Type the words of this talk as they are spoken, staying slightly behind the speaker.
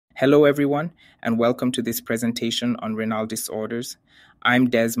Hello, everyone, and welcome to this presentation on renal disorders. I'm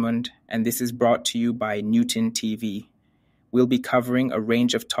Desmond, and this is brought to you by Newton TV. We'll be covering a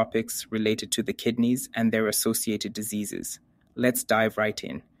range of topics related to the kidneys and their associated diseases. Let's dive right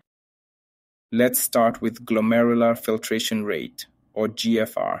in. Let's start with glomerular filtration rate, or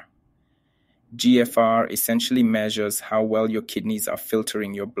GFR. GFR essentially measures how well your kidneys are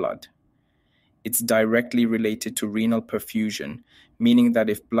filtering your blood. It's directly related to renal perfusion, meaning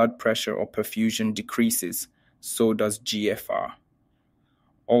that if blood pressure or perfusion decreases, so does GFR.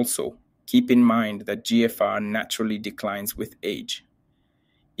 Also, keep in mind that GFR naturally declines with age.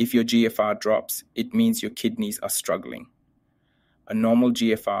 If your GFR drops, it means your kidneys are struggling. A normal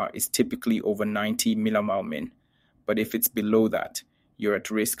GFR is typically over 90 millimole min, but if it's below that, you're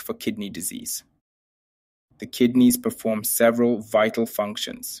at risk for kidney disease. The kidneys perform several vital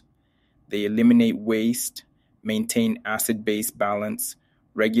functions. They eliminate waste, maintain acid-base balance,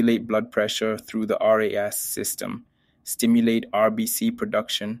 regulate blood pressure through the RAS system, stimulate RBC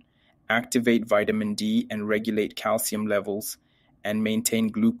production, activate vitamin D and regulate calcium levels, and maintain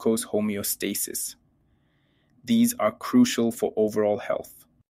glucose homeostasis. These are crucial for overall health.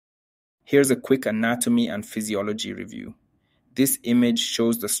 Here's a quick anatomy and physiology review. This image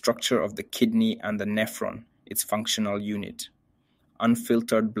shows the structure of the kidney and the nephron, its functional unit.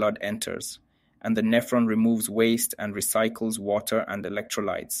 Unfiltered blood enters, and the nephron removes waste and recycles water and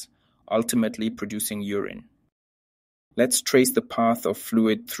electrolytes, ultimately producing urine. Let's trace the path of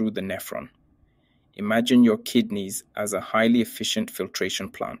fluid through the nephron. Imagine your kidneys as a highly efficient filtration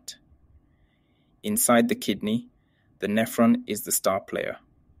plant. Inside the kidney, the nephron is the star player.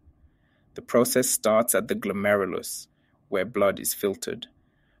 The process starts at the glomerulus, where blood is filtered,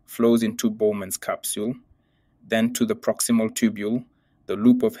 flows into Bowman's capsule, then to the proximal tubule, the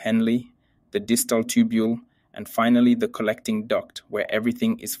loop of Henle, the distal tubule, and finally the collecting duct where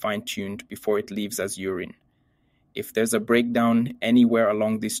everything is fine-tuned before it leaves as urine. If there's a breakdown anywhere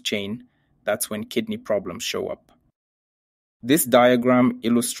along this chain, that's when kidney problems show up. This diagram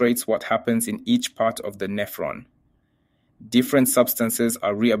illustrates what happens in each part of the nephron. Different substances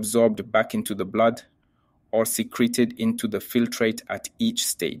are reabsorbed back into the blood or secreted into the filtrate at each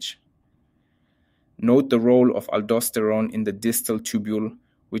stage. Note the role of aldosterone in the distal tubule,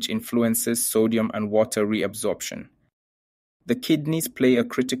 which influences sodium and water reabsorption. The kidneys play a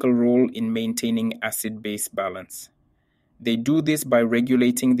critical role in maintaining acid-base balance. They do this by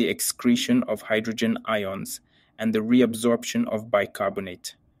regulating the excretion of hydrogen ions and the reabsorption of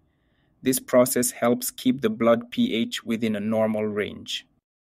bicarbonate. This process helps keep the blood pH within a normal range.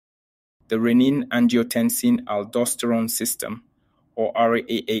 The renin-angiotensin-aldosterone system, or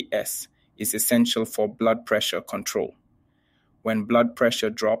RAAS, is essential for blood pressure control. When blood pressure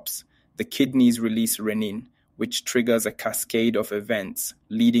drops, the kidneys release renin, which triggers a cascade of events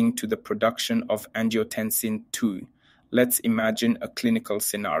leading to the production of angiotensin II. Let's imagine a clinical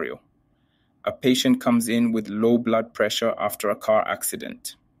scenario. A patient comes in with low blood pressure after a car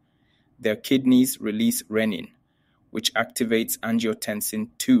accident. Their kidneys release renin, which activates angiotensin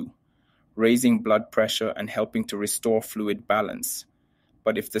II, raising blood pressure and helping to restore fluid balance.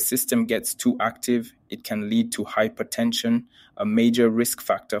 But if the system gets too active, it can lead to hypertension, a major risk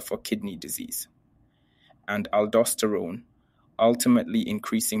factor for kidney disease, and aldosterone, ultimately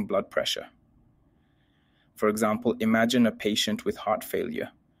increasing blood pressure. For example, imagine a patient with heart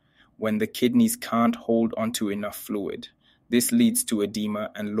failure. When the kidneys can't hold onto enough fluid, this leads to edema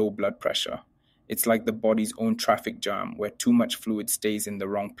and low blood pressure. It's like the body's own traffic jam where too much fluid stays in the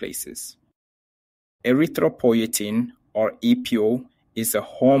wrong places. Erythropoietin, or EPO, is a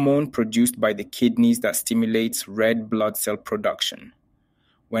hormone produced by the kidneys that stimulates red blood cell production.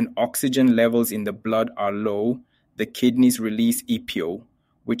 When oxygen levels in the blood are low, the kidneys release EPO,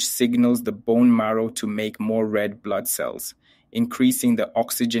 which signals the bone marrow to make more red blood cells, increasing the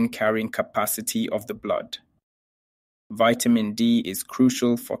oxygen-carrying capacity of the blood. Vitamin D is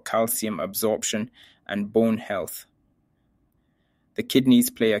crucial for calcium absorption and bone health. The kidneys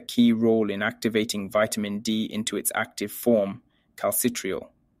play a key role in activating vitamin D into its active form, calcitriol.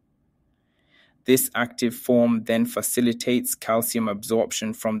 This active form then facilitates calcium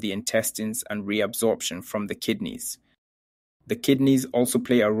absorption from the intestines and reabsorption from the kidneys. The kidneys also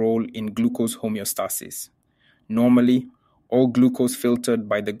play a role in glucose homeostasis. Normally, all glucose filtered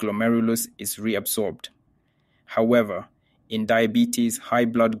by the glomerulus is reabsorbed. However, in diabetes, high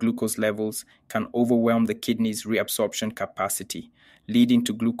blood glucose levels can overwhelm the kidney's reabsorption capacity, leading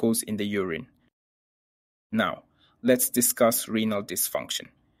to glucose in the urine. Now, let's discuss renal dysfunction.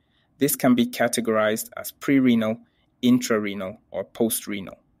 This can be categorized as prerenal, intrarenal, or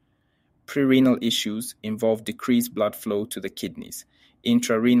postrenal. Prerenal issues involve decreased blood flow to the kidneys,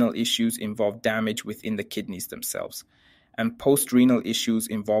 Intrarenal issues involve damage within the kidneys themselves, and postrenal issues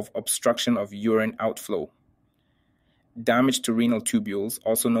involve obstruction of urine outflow. Damage to renal tubules,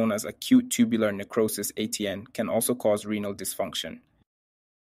 also known as acute tubular necrosis (ATN), can also cause renal dysfunction.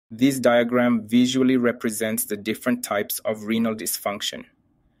 This diagram visually represents the different types of renal dysfunction.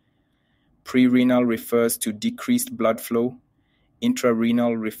 Prerenal refers to decreased blood flow,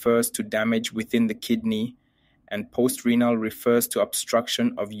 intrarenal refers to damage within the kidney, and postrenal refers to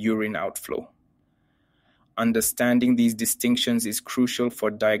obstruction of urine outflow. Understanding these distinctions is crucial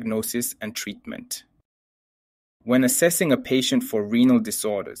for diagnosis and treatment. When assessing a patient for renal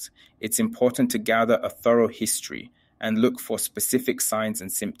disorders, it's important to gather a thorough history and look for specific signs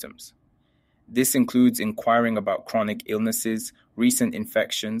and symptoms. This includes inquiring about chronic illnesses, recent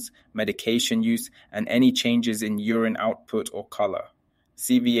infections, medication use, and any changes in urine output or color.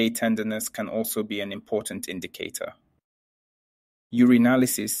 CVA tenderness can also be an important indicator.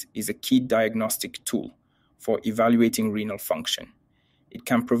 Urinalysis is a key diagnostic tool for evaluating renal function. It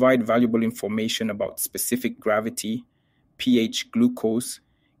can provide valuable information about specific gravity, pH, glucose,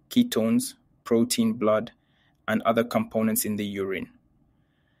 ketones, protein, blood, and other components in the urine.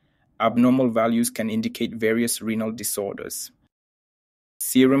 Abnormal values can indicate various renal disorders.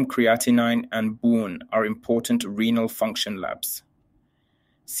 Serum creatinine and BUN are important renal function labs.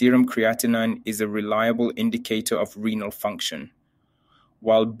 Serum creatinine is a reliable indicator of renal function,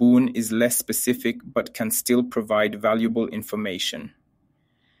 while BUN is less specific but can still provide valuable information.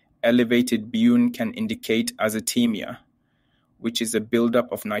 Elevated BUN can indicate azotemia, which is a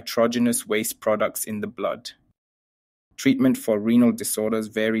buildup of nitrogenous waste products in the blood. Treatment for renal disorders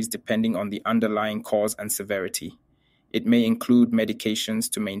varies depending on the underlying cause and severity. It may include medications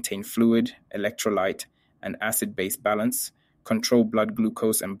to maintain fluid, electrolyte, and acid-base balance, control blood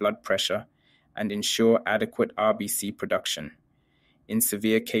glucose and blood pressure, and ensure adequate RBC production. In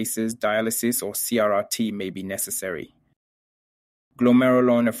severe cases, dialysis or CRRT may be necessary.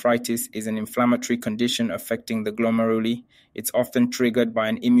 Glomerulonephritis is an inflammatory condition affecting the glomeruli. It's often triggered by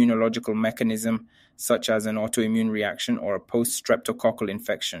an immunological mechanism, such as an autoimmune reaction or a post-streptococcal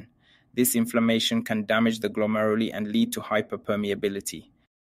infection. This inflammation can damage the glomeruli and lead to hyperpermeability.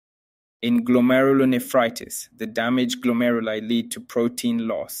 In glomerulonephritis, the damaged glomeruli lead to protein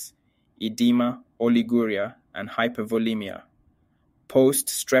loss, edema, oliguria, and hypervolemia.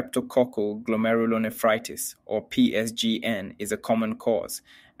 Post-streptococcal glomerulonephritis, or PSGN, is a common cause,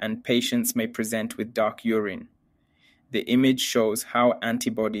 and patients may present with dark urine. The image shows how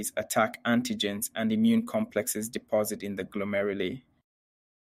antibodies attack antigens and immune complexes deposit in the glomeruli.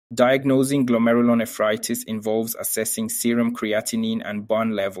 Diagnosing glomerulonephritis involves assessing serum creatinine and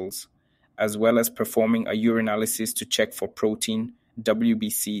BUN levels, as well as performing a urinalysis to check for protein,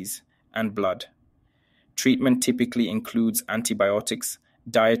 WBCs, and blood. Treatment typically includes antibiotics,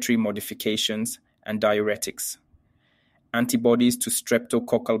 dietary modifications, and diuretics. Antibodies to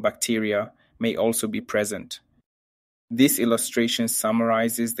streptococcal bacteria may also be present. This illustration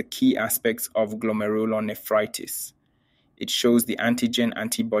summarizes the key aspects of glomerulonephritis. It shows the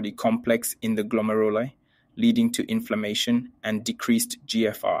antigen-antibody complex in the glomeruli, leading to inflammation and decreased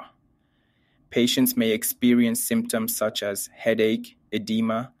GFR. Patients may experience symptoms such as headache,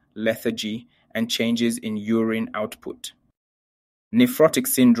 edema, lethargy, and changes in urine output. Nephrotic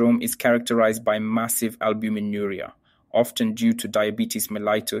syndrome is characterized by massive albuminuria, often due to diabetes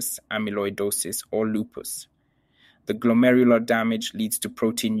mellitus, amyloidosis, or lupus. The glomerular damage leads to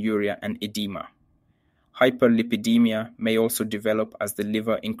proteinuria and edema. Hyperlipidemia may also develop as the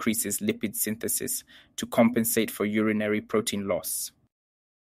liver increases lipid synthesis to compensate for urinary protein loss.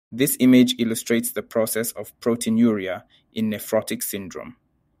 This image illustrates the process of proteinuria in nephrotic syndrome.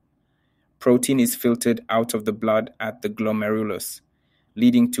 Protein is filtered out of the blood at the glomerulus,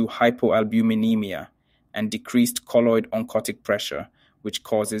 leading to hypoalbuminemia and decreased colloid oncotic pressure, which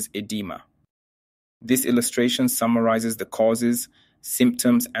causes edema. This illustration summarizes the causes,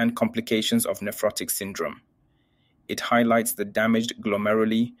 symptoms, and complications of nephrotic syndrome. It highlights the damaged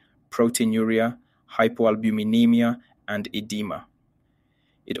glomeruli, proteinuria, hypoalbuminemia, and edema.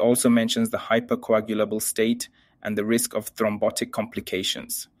 It also mentions the hypercoagulable state and the risk of thrombotic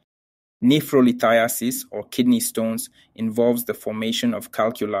complications. Nephrolithiasis, or kidney stones, involves the formation of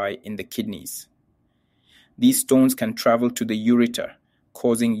calculi in the kidneys. These stones can travel to the ureter,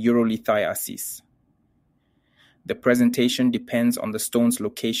 causing urolithiasis. The presentation depends on the stone's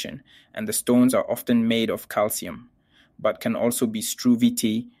location, and the stones are often made of calcium, but can also be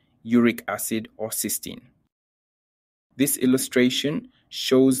struvite, uric acid, or cysteine. This illustration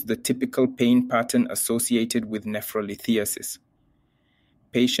shows the typical pain pattern associated with nephrolithiasis.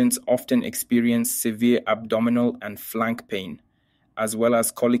 Patients often experience severe abdominal and flank pain, as well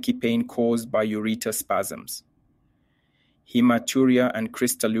as colicky pain caused by ureter spasms. Hematuria and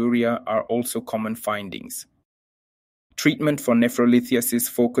crystalluria are also common findings. Treatment for nephrolithiasis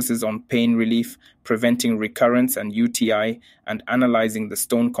focuses on pain relief, preventing recurrence and UTI, and analyzing the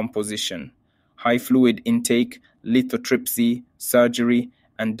stone composition. High fluid intake, lithotripsy, surgery,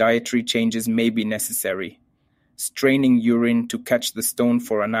 and dietary changes may be necessary. Straining urine to catch the stone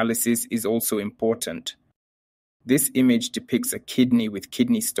for analysis is also important. This image depicts a kidney with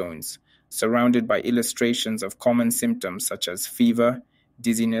kidney stones, surrounded by illustrations of common symptoms such as fever,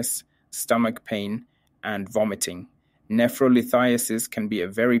 dizziness, stomach pain, and vomiting. Nephrolithiasis can be a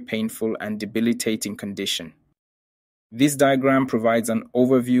very painful and debilitating condition. This diagram provides an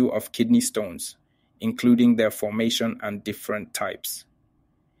overview of kidney stones, including their formation and different types.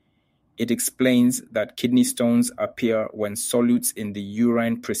 It explains that kidney stones appear when solutes in the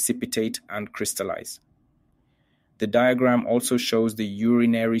urine precipitate and crystallize. The diagram also shows the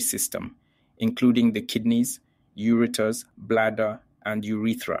urinary system, including the kidneys, ureters, bladder, and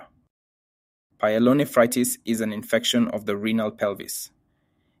urethra. Pyelonephritis is an infection of the renal pelvis.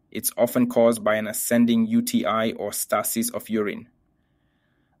 It's often caused by an ascending UTI or stasis of urine.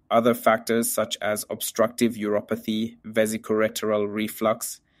 Other factors such as obstructive uropathy, vesicoureteral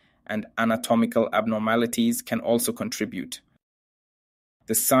reflux, and anatomical abnormalities can also contribute.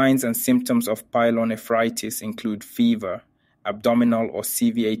 The signs and symptoms of pyelonephritis include fever, abdominal or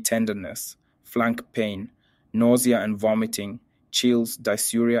CVA tenderness, flank pain, nausea and vomiting, chills,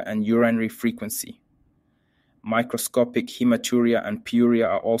 dysuria, and urinary frequency. Microscopic hematuria and pyuria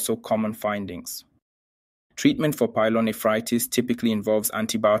are also common findings. Treatment for pyelonephritis typically involves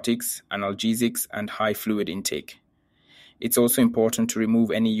antibiotics, analgesics, and high fluid intake. It's also important to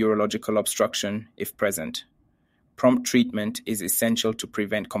remove any urological obstruction if present. Prompt treatment is essential to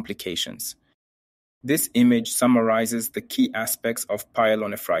prevent complications. This image summarizes the key aspects of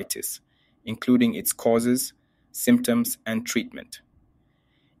pyelonephritis, including its causes, symptoms, and treatment.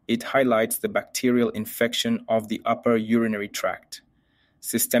 It highlights the bacterial infection of the upper urinary tract,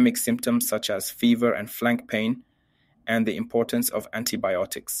 systemic symptoms such as fever and flank pain, and the importance of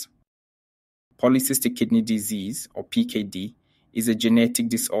antibiotics. Polycystic kidney disease, or PKD, is a genetic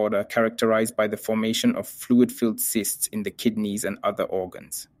disorder characterized by the formation of fluid-filled cysts in the kidneys and other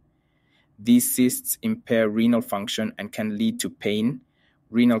organs. These cysts impair renal function and can lead to pain,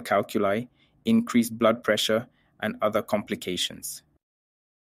 renal calculi, increased blood pressure, and other complications.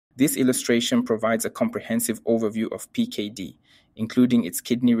 This illustration provides a comprehensive overview of PKD, including its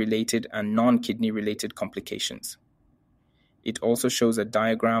kidney-related and non-kidney-related complications. It also shows a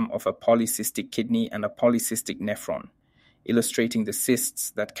diagram of a polycystic kidney and a polycystic nephron, illustrating the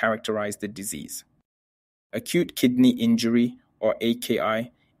cysts that characterize the disease. Acute kidney injury, or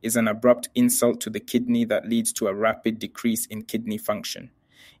AKI, is an abrupt insult to the kidney that leads to a rapid decrease in kidney function.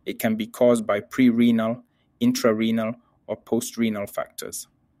 It can be caused by pre-renal, intrarenal, or post-renal factors.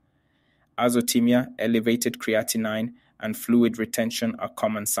 Azotemia, elevated creatinine, and fluid retention are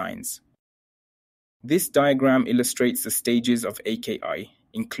common signs. This diagram illustrates the stages of AKI,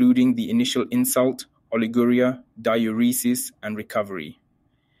 including the initial insult, oliguria, diuresis, and recovery.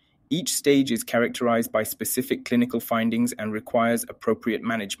 Each stage is characterized by specific clinical findings and requires appropriate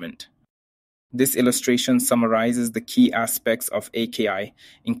management. This illustration summarizes the key aspects of AKI,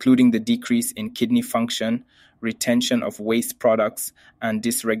 including the decrease in kidney function, retention of waste products, and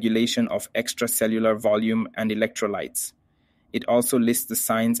dysregulation of extracellular volume and electrolytes. It also lists the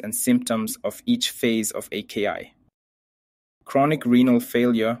signs and symptoms of each phase of AKI. Chronic renal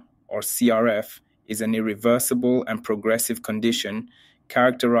failure, or CRF, is an irreversible and progressive condition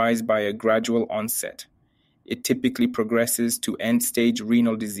characterized by a gradual onset. It typically progresses to end-stage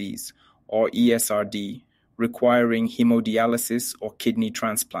renal disease, or ESRD, requiring hemodialysis or kidney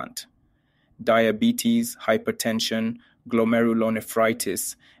transplant. Diabetes, hypertension,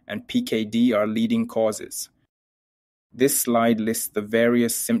 glomerulonephritis, and PKD are leading causes. This slide lists the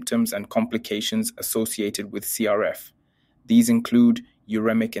various symptoms and complications associated with CRF. These include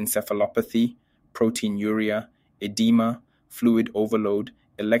uremic encephalopathy, proteinuria, edema, fluid overload,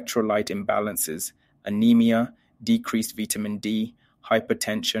 electrolyte imbalances, anemia, decreased vitamin D,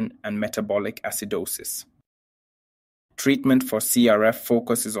 hypertension, and metabolic acidosis. Treatment for CRF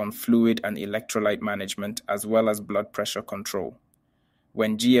focuses on fluid and electrolyte management as well as blood pressure control.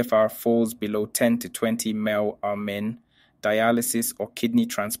 When GFR falls below 10 to 20 ml/min, dialysis or kidney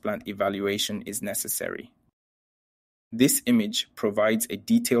transplant evaluation is necessary. This image provides a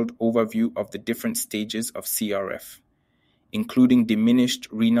detailed overview of the different stages of CRF, including diminished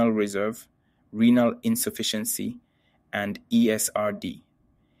renal reserve, renal insufficiency, and ESRD.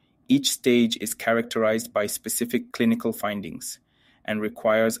 Each stage is characterized by specific clinical findings, and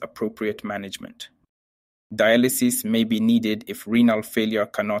requires appropriate management. Dialysis may be needed if renal failure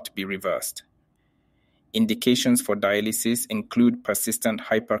cannot be reversed. Indications for dialysis include persistent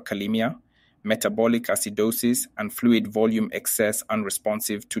hyperkalemia, metabolic acidosis, and fluid volume excess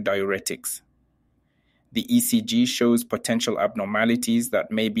unresponsive to diuretics. The ECG shows potential abnormalities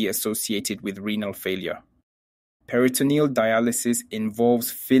that may be associated with renal failure. Peritoneal dialysis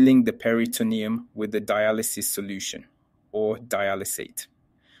involves filling the peritoneum with the dialysis solution, or dialysate.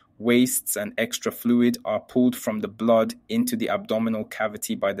 Wastes and extra fluid are pulled from the blood into the abdominal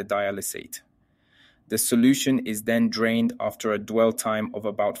cavity by the dialysate. The solution is then drained after a dwell time of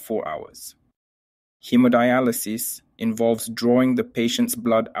about 4 hours. Hemodialysis involves drawing the patient's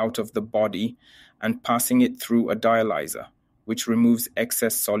blood out of the body and passing it through a dialyzer, which removes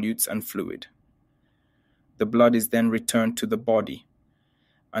excess solutes and fluid. The blood is then returned to the body.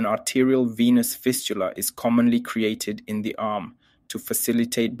 An arterial venous fistula is commonly created in the arm to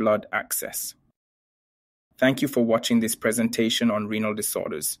facilitate blood access. Thank you for watching this presentation on renal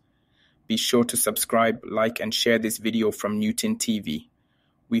disorders. Be sure to subscribe, like, and share this video from Newton TV.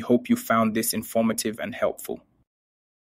 We hope you found this informative and helpful.